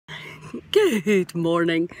Good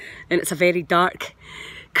morning, and it's a very dark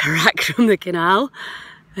Craic from the canal.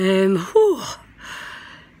 Yeah,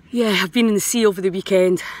 I've been in the sea over the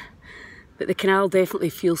weekend, but the canal definitely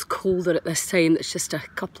feels colder at this time. It's just a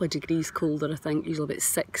couple of degrees colder, I think, usually about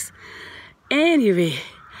 6. Anyway,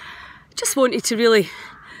 just wanted to really,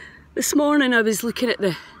 this morning I was looking at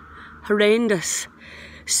the horrendous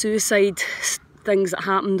suicide things that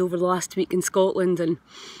happened over the last week in Scotland, and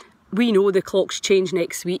we know the clocks change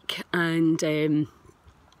next week, and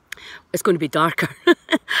it's going to be darker.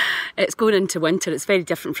 It's going into winter. It's very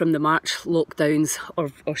different from the March lockdowns or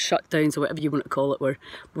shutdowns or whatever you want to call it, where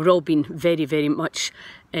we're all being very, very much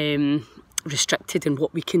restricted in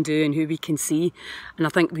what we can do and who we can see. And I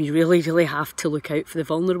think we really, really have to look out for the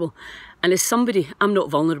vulnerable. And as somebody, I'm not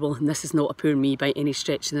vulnerable, and this is not a poor me by any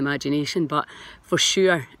stretch of the imagination, but for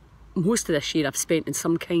sure, most of this year I've spent in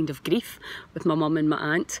some kind of grief with my mum and my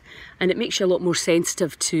aunt, and it makes you a lot more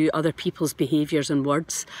sensitive to other people's behaviours and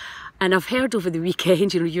words. And I've heard over the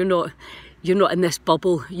weekend, you're not in this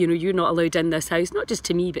bubble, you're not allowed in this house, not just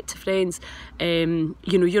to me but to friends.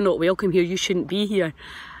 You're not welcome here, you shouldn't be here.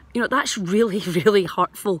 That's really, really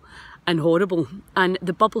hurtful and horrible. And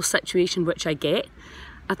the bubble situation, which I get,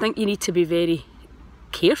 I think you need to be very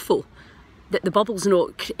careful that the bubble's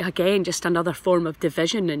not, again, just another form of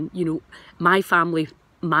division. And, my family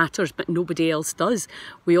matters, but nobody else does.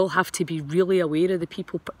 We all have to be really aware of the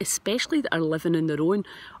people, especially that are living on their own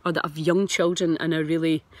or that have young children and are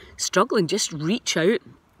really struggling. Just reach out.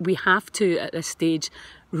 We have to, at this stage,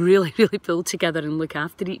 really, really pull together and look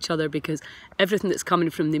after each other, because everything that's coming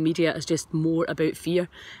from the media is just more about fear.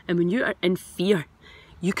 And when you are in fear,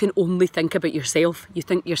 you can only think about yourself. You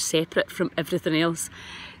think you're separate from everything else.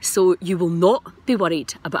 So you will not be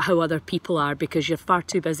worried about how other people are, because you're far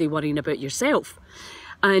too busy worrying about yourself.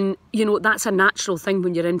 And, that's a natural thing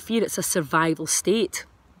when you're in fear. It's a survival state.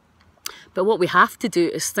 But what we have to do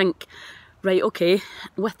is think, right, okay,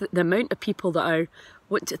 with the amount of people that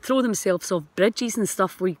want to throw themselves off bridges and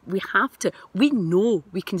stuff, we know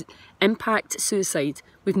we can impact suicide.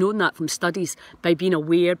 We've known that from studies, by being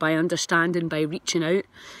aware, by understanding, by reaching out.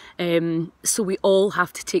 So we all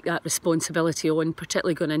have to take that responsibility on,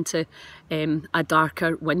 particularly going into a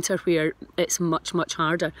darker winter where it's much, much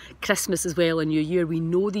harder. Christmas as well and New Year, we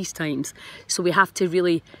know these times. So we have to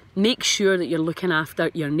really make sure that you're looking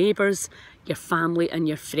after your neighbours, your family and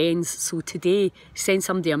your friends. So today, send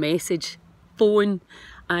somebody a message, phone,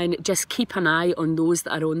 and just keep an eye on those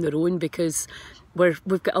that are on their own, because we've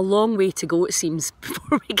got a long way to go, it seems,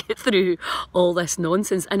 before we get through all this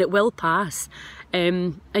nonsense, and it will pass.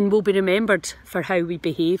 And we'll be remembered for how we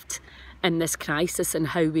behaved in this crisis and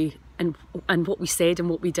how we and what we said and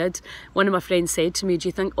what we did. One of my friends said to me, do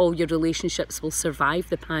you think all your relationships will survive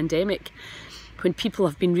the pandemic? When people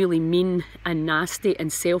have been really mean and nasty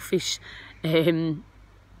and selfish, and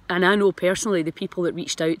I know personally the people that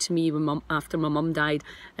reached out to me after my mum died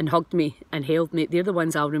and hugged me and held me, they're the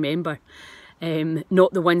ones I'll remember.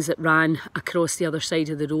 Not the ones that ran across the other side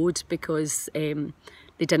of the road because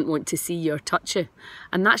they didn't want to see you or touch you.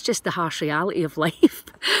 And that's just the harsh reality of life.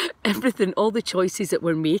 Everything, all the choices that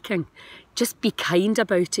we're making, just be kind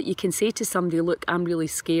about it. You can say to somebody, look, I'm really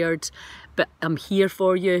scared, but I'm here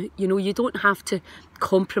for you. You don't have to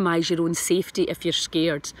compromise your own safety if you're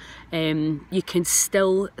scared. You can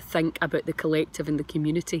still think about the collective and the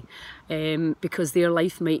community, because their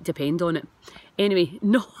life might depend on it. Anyway,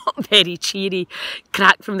 not very cheery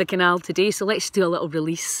Craic from the canal today, so let's do a little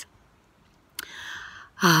release.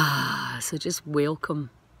 So just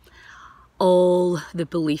welcome all the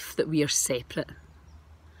belief that we are separate,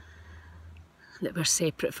 that we're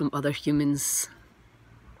separate from other humans,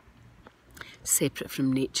 separate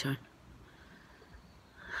from nature,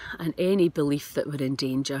 and any belief that we're in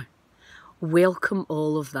danger. Welcome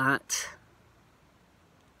all of that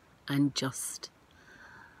and just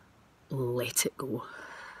let it go.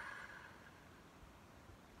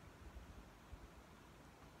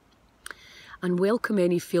 And welcome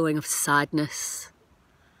any feeling of sadness,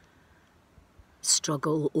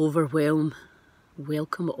 struggle, overwhelm.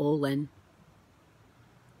 Welcome it all in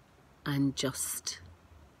and just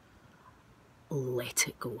let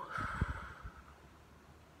it go.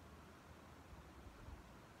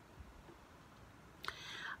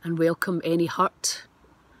 And welcome any hurt,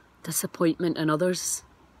 disappointment in others.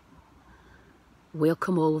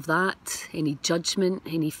 Welcome all of that, any judgment,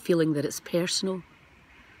 any feeling that it's personal.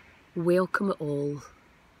 Welcome it all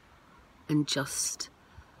and just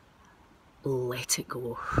let it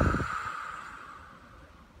go.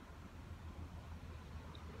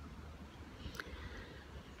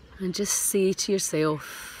 And just say to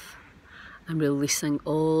yourself, I'm releasing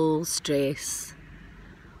all stress,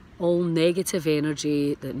 all negative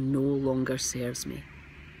energy that no longer serves me.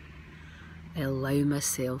 I allow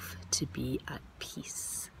myself to be at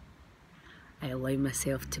peace. I allow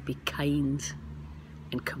myself to be kind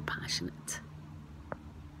and compassionate.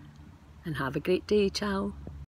 And have a great day, ciao.